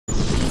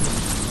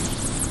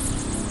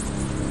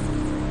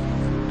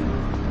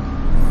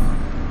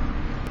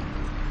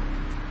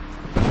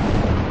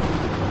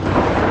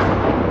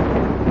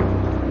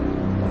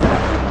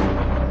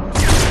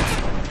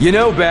You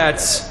know,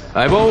 Bats,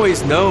 I've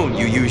always known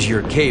you use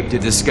your cape to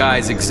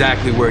disguise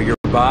exactly where your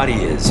body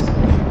is.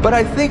 But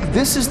I think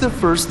this is the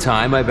first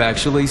time I've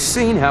actually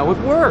seen how it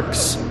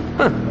works.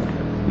 Huh.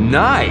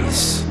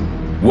 Nice.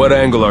 What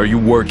angle are you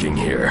working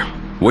here?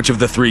 Which of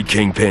the three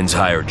kingpins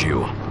hired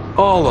you?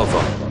 All of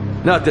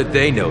them. Not that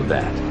they know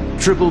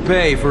that. Triple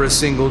pay for a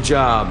single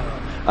job.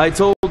 I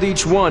told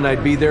each one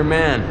I'd be their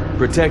man,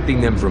 protecting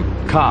them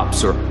from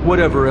cops or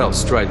whatever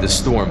else tried to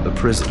storm the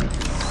prison.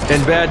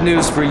 And bad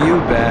news for you,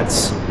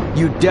 Bats.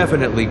 You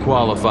definitely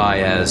qualify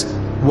as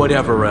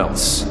whatever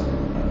else.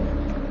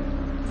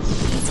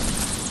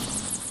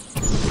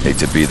 Hate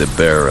to be the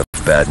bearer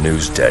of bad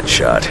news,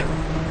 Deadshot,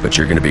 but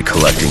you're gonna be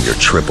collecting your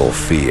triple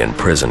fee in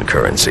prison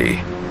currency.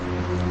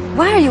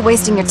 Why are you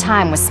wasting your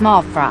time with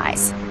small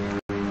fries?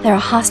 There are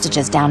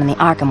hostages down in the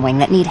Arkham wing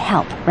that need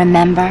help,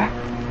 remember?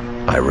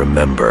 I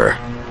remember.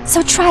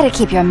 So try to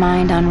keep your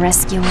mind on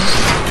rescuing.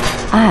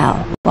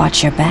 I'll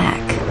watch your back.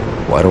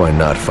 Why do I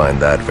not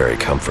find that very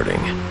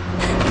comforting?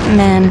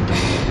 Men,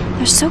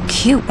 they're so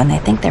cute when they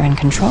think they're in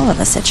control of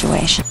the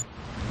situation.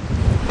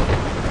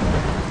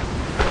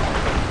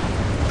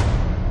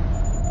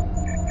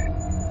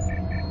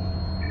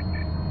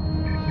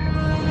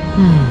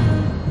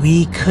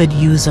 We could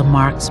use a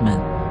marksman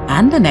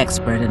and an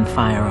expert in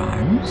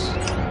firearms.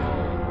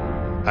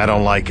 I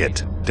don't like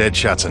it.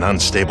 Deadshot's an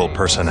unstable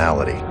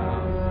personality.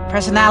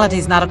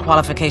 Personality's not a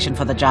qualification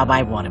for the job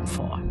I want him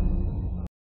for.